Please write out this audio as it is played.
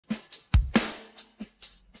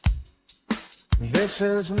This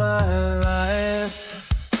is my life.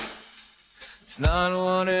 It's not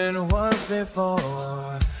what it was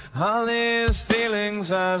before. All these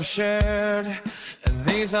feelings I've shared, and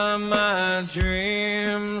these are my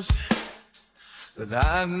dreams that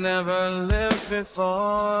I've never lived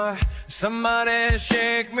before. Somebody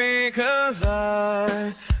shake me, 'cause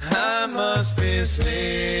I must be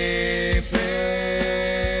sleeping.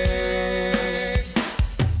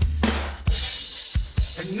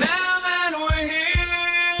 And now that we're here,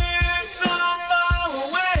 so far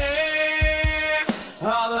away,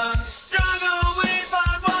 all the struggle we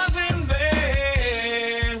thought was in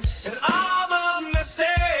vain, and all the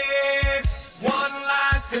mistakes one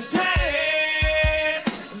life could take,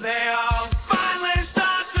 they all finally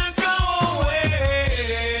start to go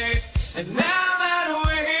away. And now that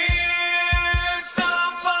we're here, so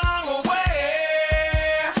far away,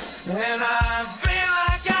 and I feel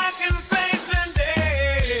like I can face a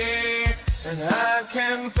day, and I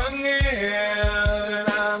can forgive, and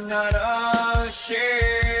I'm not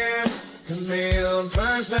ashamed to be the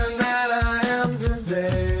person that I am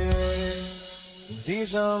today.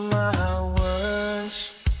 These are my words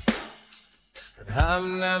that I've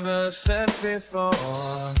never said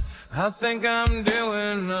before. I think I'm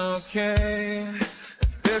doing okay.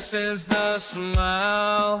 This is the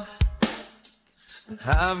smile that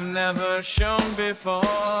I've never shown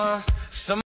before.